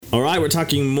All right, we're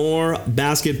talking more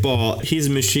basketball. He's a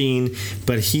machine,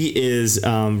 but he is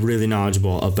really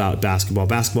knowledgeable about basketball.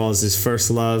 Basketball is his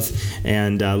first love,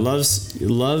 and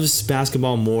loves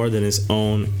basketball more than his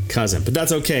own cousin. But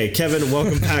that's okay. Kevin,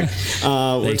 welcome back.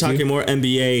 We're talking more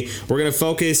NBA. We're going to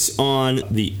focus on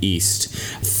the East.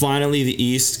 Finally, the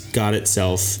East got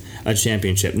itself a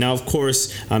championship. Now, of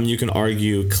course, you can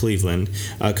argue Cleveland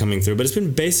coming through, but it's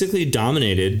been basically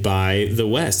dominated by the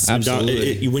West.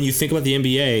 Absolutely. When you think about the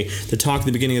NBA, the talk at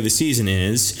the beginning of the season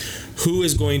is who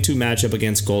is going to match up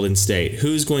against Golden State?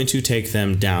 Who's going to take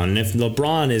them down? And if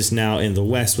LeBron is now in the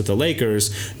West with the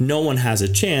Lakers, no one has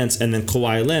a chance. And then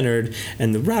Kawhi Leonard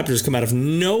and the Raptors come out of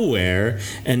nowhere,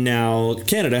 and now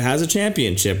Canada has a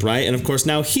championship, right? And of course,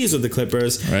 now he's with the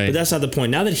Clippers, right. But that's not the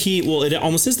point. Now that it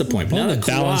almost is the point. But now that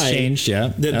balance changed,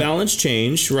 yeah. The balance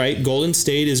changed, right? Golden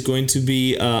State is going to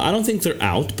be, I don't think they're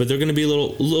out, but they're going to be a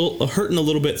little hurting a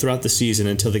little bit throughout the season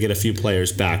until they get a few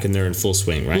players back and they're in full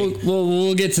swing, right?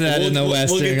 We'll get to that in the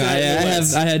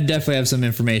West. I definitely have some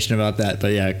information about that,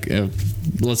 but yeah,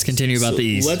 let's continue about the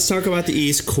East. Let's talk about the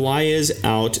East. Kawhi is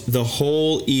out. The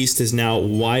whole East is now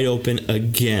wide open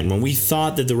again. When we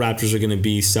thought that the Raptors are going to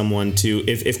be someone to,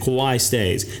 if Kawhi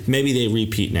stays, maybe they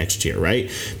repeat next year,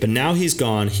 right? But now he's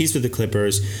gone. He's with the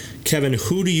Clippers. Kevin,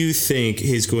 who do you think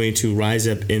is going to rise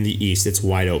up in the East? It's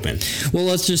wide open. Well,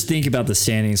 let's just think about the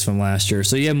standings from last year.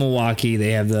 So you have Milwaukee.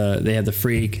 They have the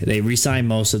Freak. They re-signed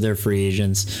most of their free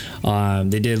agents.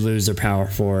 They did lose their power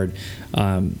forward,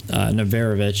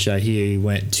 Navarevich.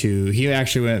 He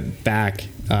actually went back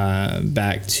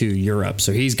to Europe,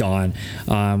 so he's gone,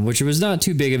 which was not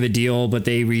too big of a deal, but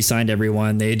they re-signed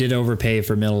everyone. They did overpay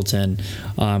for Middleton,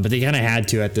 but they kind of had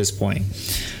to at this point.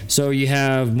 So you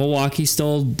have Milwaukee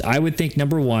still, I would think,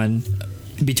 number one,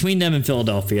 between them and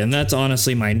Philadelphia, and that's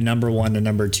honestly my number one to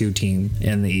number two team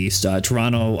in the East.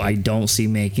 Toronto, I don't see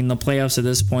making the playoffs at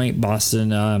this point.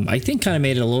 Boston, I think, kind of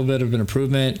made it a little bit of an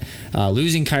improvement.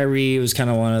 Losing Kyrie was kind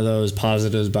of one of those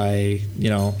positives by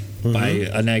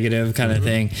a negative kind of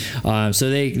thing. So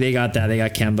they got that. They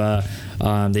got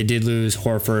Kemba. They did lose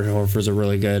Horford. Horford's a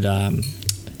really good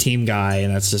team guy,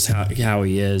 and that's just how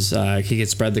he is. He can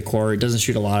spread the court. Doesn't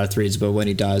shoot a lot of threes, but when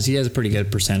he does, he has a pretty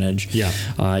good percentage.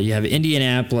 Yeah. You have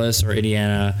Indiana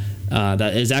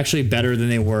that is actually better than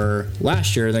they were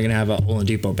last year. They're going to have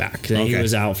Oladipo back. He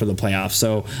was out for the playoffs,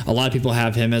 so a lot of people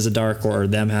have him as a dark horse, or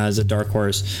them as a dark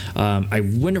horse. I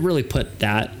wouldn't really put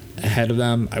that ahead of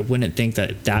them. I wouldn't think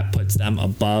that puts them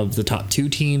above the top two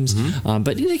teams,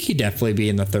 but they could definitely be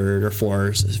in the third or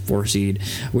four seed,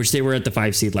 which they were at the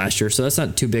 5 seed last year, so that's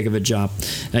not too big of a jump.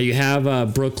 Now you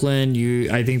have Brooklyn.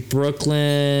 I think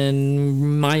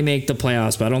Brooklyn might make the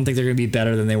playoffs, but I don't think they're going to be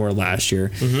better than they were last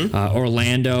year.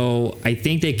 Orlando, I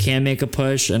think they can make a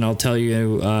push, and I'll tell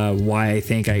you why I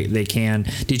think they can.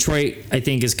 Detroit, I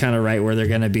think, is kind of right where they're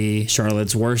going to be.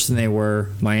 Charlotte's worse than they were.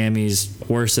 Miami's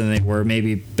worse than they were,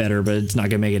 maybe better, but it's not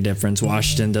going to make a difference.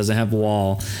 Washington doesn't have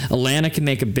Wall. Atlanta can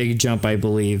make a big jump, I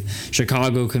believe.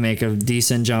 Chicago can make a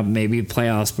decent jump, maybe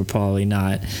playoffs, but probably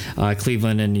not.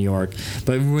 Cleveland and New York.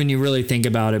 But when you really think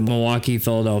about it, Milwaukee,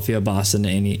 Philadelphia, Boston,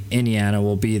 and Indiana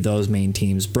will be those main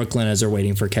teams. Brooklyn, as they're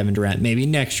waiting for Kevin Durant, maybe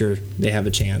next year they have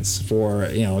a chance for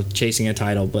chasing a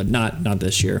title, but not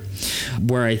this year.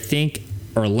 Where I think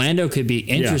Orlando could be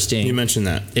interesting. Yeah, you mentioned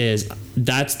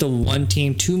that's the one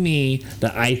team to me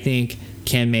that I think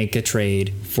can make a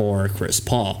trade for Chris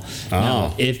Paul.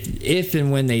 Now, if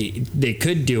and when they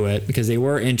could do it, because they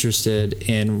were interested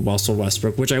in Russell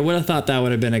Westbrook, which I would have thought that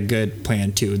would have been a good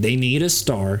plan too. They need a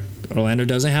star. Orlando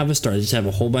doesn't have a star. They just have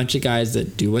a whole bunch of guys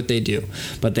that do what they do,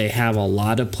 but they have a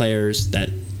lot of players that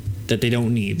they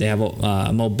don't need. They have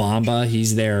Mo Bamba.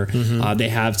 He's there. They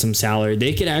have some salary.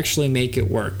 They could actually make it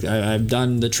work. I've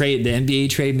done the NBA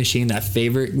trade machine, that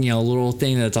favorite little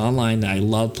thing that's online that I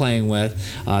love playing with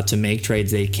to make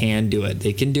trades. They can do it.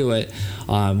 They can do it.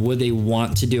 Would they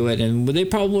want to do it? And they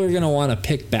probably are going to want to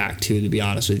pick back too, to be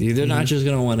honest with you. They're not just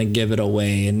going to want to give it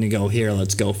away and go, here,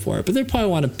 let's go for it. But they probably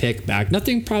want to pick back.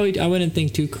 Nothing probably, I wouldn't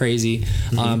think too crazy.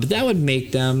 But that would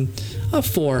make them a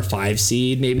 4 or 5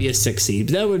 seed, maybe a 6 seed.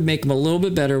 That would make them a little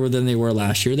bit better than they were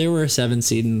last year. They were a 7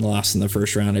 seed and lost in the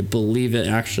first round. I believe it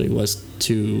actually was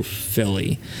to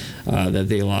Philly that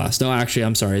they lost. No, actually,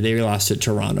 I'm sorry. They lost to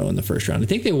Toronto in the first round. I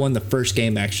think they won the first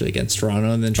game actually against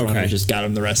Toronto, and then Toronto just got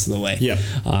them the rest of the way. Yeah.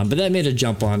 But that made a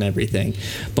jump on everything.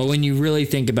 But when you really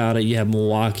think about it, you have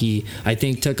Milwaukee, I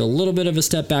think, took a little bit of a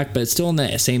step back, but it's still in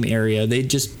that same area.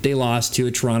 They lost to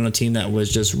a Toronto team that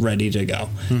was just ready to go,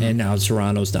 and now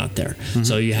Toronto's not there.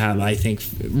 So you have, I think,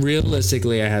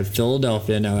 realistically, I have have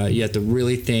Philadelphia. Now you have to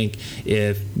really think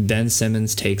if Ben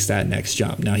Simmons takes that next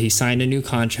jump. Now he signed a new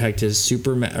contract, his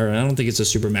or I don't think it's a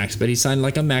super max, but he signed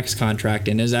like a max contract,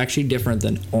 and is actually different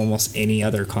than almost any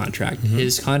other contract.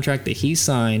 His contract that he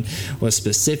signed was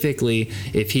specifically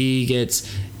if he gets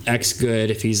X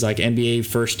good, if he's like NBA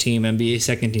first team, NBA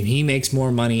second team, he makes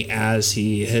more money as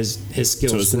his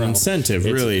skills So it's an incentive,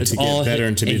 really, to get better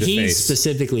and to be the face. He face.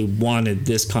 specifically wanted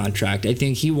this contract. I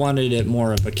think he wanted it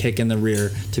more of a kick in the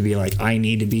rear to be like, I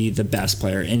need to be the best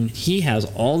player. And he has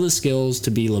all the skills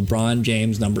to be LeBron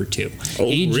James number 2. Oh,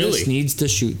 he really? just needs to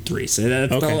shoot threes. So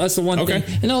that's the one thing.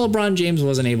 And now LeBron James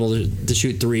wasn't able to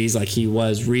shoot threes like he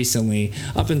was recently,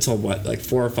 up until like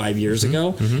 4 or 5 years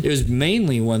ago. It was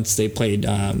mainly once they played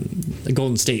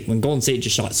Golden State, when Golden State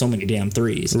just shot so many damn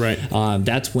threes. Right.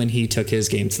 That's when he took his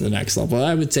game to the next level.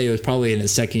 I would say it was probably in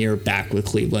his second year back with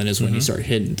Cleveland is when he started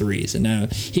hitting threes. And now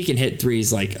he can hit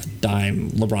threes like a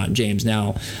dime LeBron James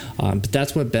now. But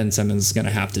that's what Ben Simmons is going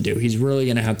to have to do. He's really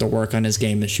going to have to work on his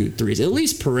game to shoot threes, at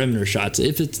least perimeter shots.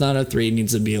 If it's not a three, it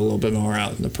needs to be a little bit more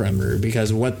out in the perimeter,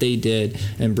 because what they did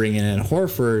in bringing in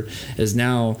Horford is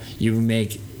now you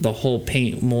make the whole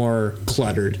paint more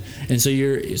cluttered. And so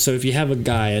if you have a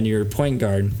guy on your point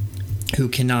guard who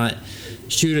cannot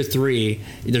shoot a three,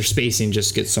 their spacing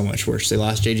just gets so much worse. They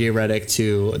lost JJ Redick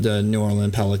to the New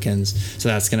Orleans Pelicans, so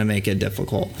that's going to make it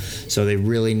difficult. So they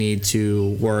really need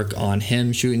to work on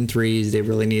him shooting threes. They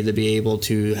really need to be able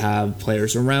to have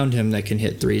players around him that can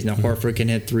hit threes. Now Horford can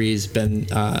hit threes.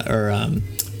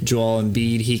 Joel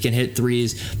Embiid, he can hit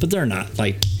threes, but they're not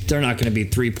going to be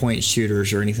 3-point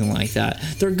shooters or anything like that.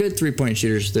 They're good 3-point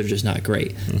shooters. They're just not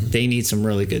great. They need some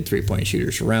really good 3-point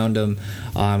shooters around them,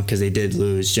 because they did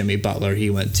lose Jimmy Butler.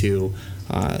 He went to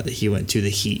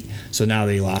the Heat. So now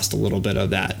they lost a little bit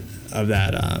of that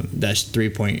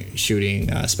 3-point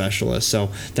shooting specialist.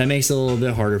 So that makes it a little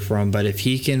bit harder for him. But if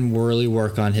he can really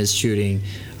work on his shooting,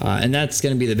 and that's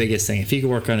going to be the biggest thing. If he can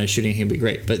work on his shooting, he'll be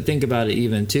great. But think about it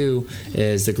even too,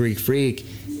 is the Greek Freak,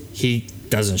 he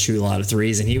doesn't shoot a lot of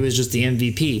threes, and he was just the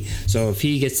MVP. So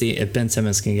if Ben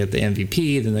Simmons can get the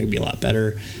MVP, then they'll be a lot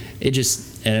better. We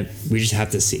just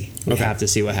have to see. We have to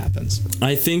see what happens.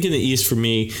 I think in the East, for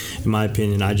me, in my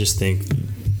opinion, I just think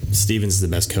Stevens is the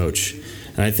best coach.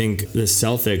 And I think the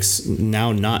Celtics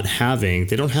now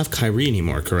they don't have Kyrie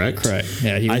anymore, correct? Correct.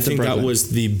 Yeah, I think that was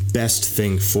the best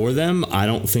thing for them. I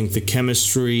don't think the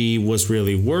chemistry was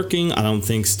really working. I don't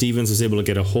think Stevens was able to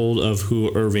get a hold of who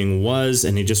Irving was,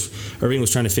 and Irving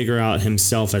was trying to figure out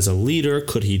himself as a leader.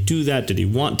 Could he do that? Did he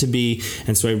want to be?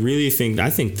 And so I think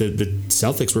that the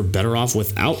Celtics were better off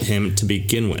without him to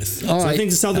begin with. So I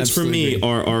think the Celtics for me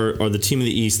are the team of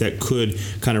the East that could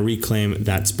kind of reclaim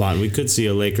that spot. We could see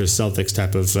a Lakers-Celtics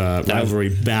type of rivalry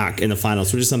back in the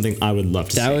finals, which is something I would love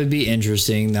to see. That would be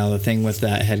interesting. Now, the thing with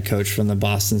that head coach from the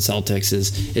Boston Celtics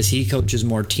is he coaches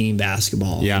more team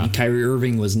basketball. Yeah. And Kyrie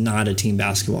Irving was not a team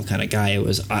basketball kind of guy. It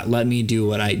was, let me do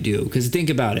what I do. Because think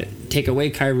about it. Take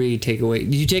away Kyrie, you take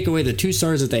away the 2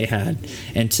 stars that they had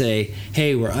and say,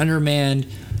 hey, we're undermanned,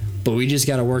 but we just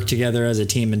got to work together as a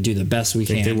team and do the best we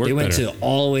can. They went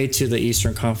all the way to the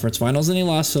Eastern Conference Finals, and they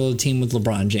lost to a team with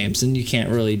LeBron James, and you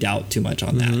can't really doubt too much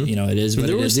on that. You know, it is what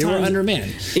it is. They were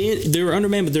undermanned. They were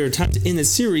undermanned, but there were times in the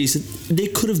series they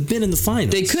could have been in the finals.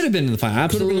 They could have been in the finals,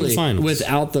 absolutely,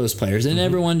 without those players. And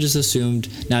everyone just assumed,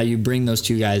 now you bring those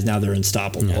 2 guys, now they're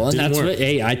unstoppable. Yeah, and that's what,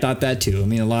 I thought that too. I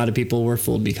mean, a lot of people were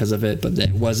fooled because of it, but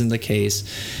that wasn't the case.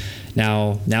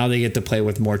 Now they get to play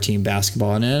with more team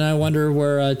basketball, and then I wonder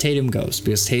where Tatum goes,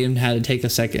 because Tatum had to take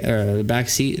a back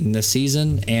seat in this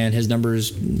season, and his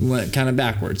numbers went kind of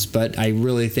backwards. But I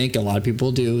really think a lot of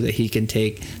people do that he can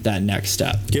take that next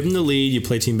step. Give him the lead. You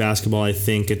play team basketball. I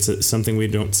think it's something we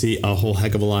don't see a whole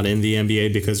heck of a lot in the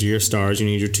NBA, because you're your stars. You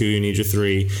need your 2. You need your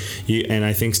 3. And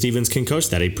I think Stevens can coach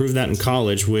that. He proved that in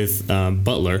college with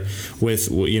Butler, with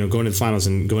going to the finals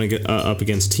and going up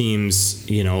against teams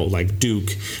like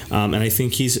Duke. And I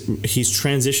think he's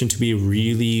transitioned to be a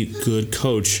really good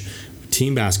coach,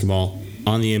 team basketball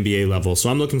on the NBA level. So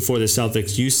I'm looking for the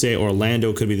Celtics. You say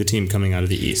Orlando could be the team coming out of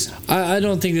the East. I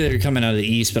don't think that they're coming out of the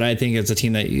East, but I think it's a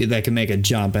team that can make a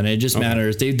jump, and it just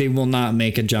matters. They will not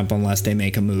make a jump unless they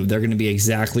make a move. They're going to be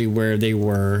exactly where they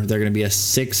were. They're going to be a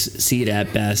 6 seed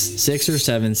at best, 6 or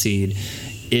 7 seed,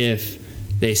 if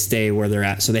they stay where they're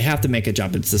at. So they have to make a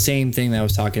jump. It's the same thing that I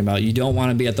was talking about. You don't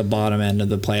want to be at the bottom end of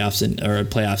the playoffs or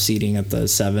playoff seeding at the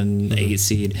 7, 8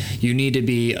 seed. You need to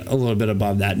be a little bit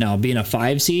above that. Now, being a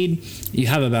 5 seed, you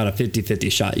have about a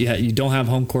 50-50 shot. You don't have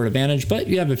home court advantage, but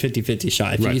you have a 50-50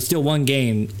 shot. If you steal one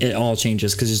game, it all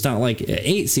changes, because it's not like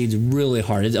 8 seeds really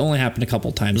hard. It's only happened a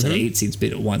couple times that 8 seeds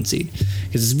beat a 1 seed,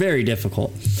 because it's very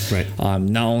difficult. Right.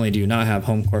 Not only do you not have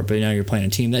home court, but now you're playing a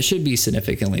team that should be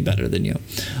significantly better than you,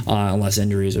 unless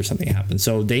injuries or something happen.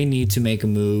 So they need to make a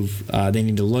move. They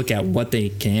need to look at what they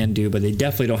can do, but they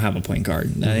definitely don't have a point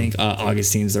guard. I think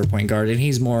Augustine's their point guard, and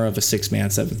he's more of a 6-man,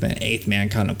 7th-man, 8th-man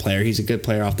kind of player. He's a good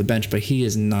player off the bench, but he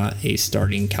is not a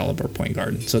starting caliber point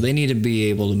guard. So they need to be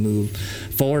able to move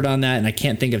forward on that, and I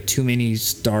can't think of too many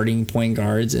starting point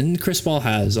guards. And Chris Paul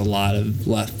has a lot of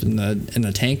left in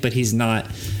the tank, but he's not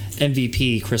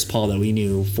MVP Chris Paul that we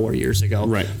knew 4 years ago.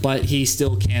 Right. But he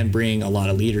still can bring a lot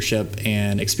of leadership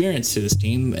and experience to this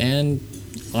team. And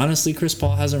honestly, Chris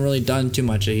Paul hasn't really done too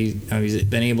much. He's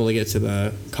been able to get to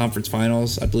the conference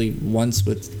finals, I believe, once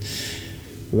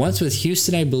with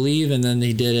Houston, I believe, and then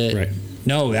they did it. Right.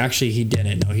 No, actually, he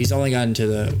didn't. No, he's only gotten to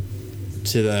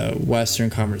the Western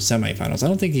Conference semifinals. I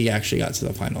don't think he actually got to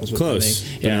the finals. Close.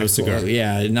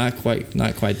 Yeah, not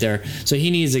quite there. So he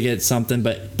needs to get something,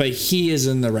 but he is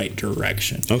in the right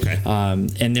direction. Okay.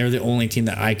 And they're the only team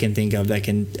that I can think of that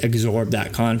can absorb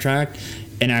that contract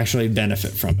and actually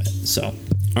benefit from it. So.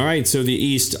 All right, so the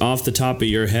East off the top of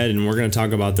your head, and we're going to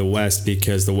talk about the West,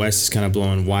 because the West is kind of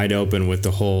blowing wide open with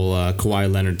the whole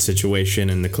Kawhi Leonard situation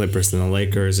and the Clippers and the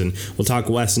Lakers, and we'll talk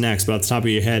West next. But off the top of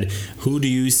your head, who do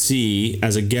you see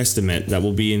as a guesstimate that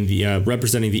will be in the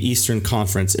representing the Eastern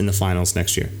Conference in the finals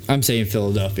next year? I'm saying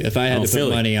Philadelphia. If I had to put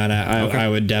money on it, I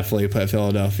would definitely put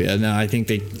Philadelphia. Now, I think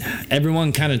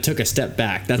everyone kind of took a step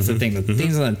back. That's the thing. The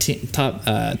things on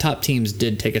the top teams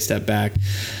did take a step back.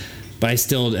 But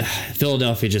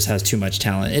Philadelphia just has too much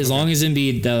talent. As long as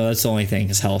Embiid, though, that's the only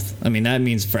thing, is health. I mean, that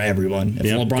means for everyone. If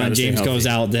LeBron James goes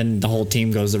out, then the whole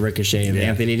team goes to Ricochet. If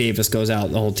Anthony Davis goes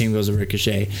out, the whole team goes to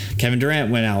Ricochet. Kevin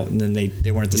Durant went out, and then they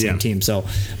weren't the same team. So,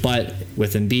 but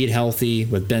with Embiid healthy,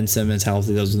 with Ben Simmons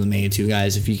healthy, those are the main 2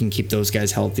 guys. If you can keep those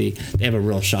guys healthy, they have a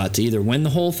real shot to either win the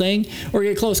whole thing or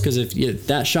get close. Because if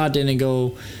that shot didn't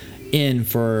go in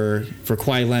for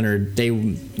Kawhi Leonard,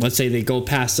 let's say they go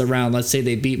past the round, let's say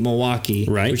they beat Milwaukee,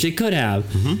 which they could have,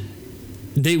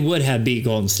 they would have beat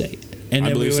Golden State. And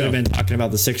then we would have been talking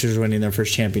about the Sixers winning their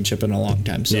first championship in a long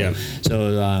time. So,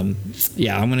 I'm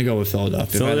going to go with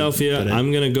Philadelphia.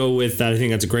 I'm going to go with that. I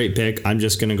think that's a great pick. I'm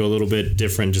just going to go a little bit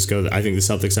different. I think the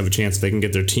Celtics have a chance if they can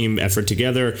get their team effort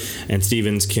together, and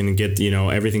Stevens can get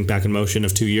everything back in motion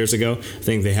of 2 years ago. I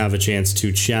think they have a chance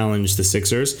to challenge the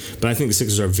Sixers. But I think the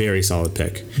Sixers are a very solid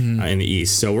pick in the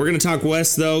East. So we're going to talk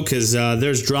West though, because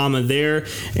there's drama there,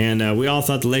 and we all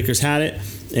thought the Lakers had it.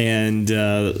 And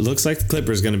looks like the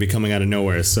Clippers going to be coming out of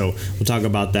nowhere. So we'll talk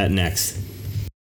about that next.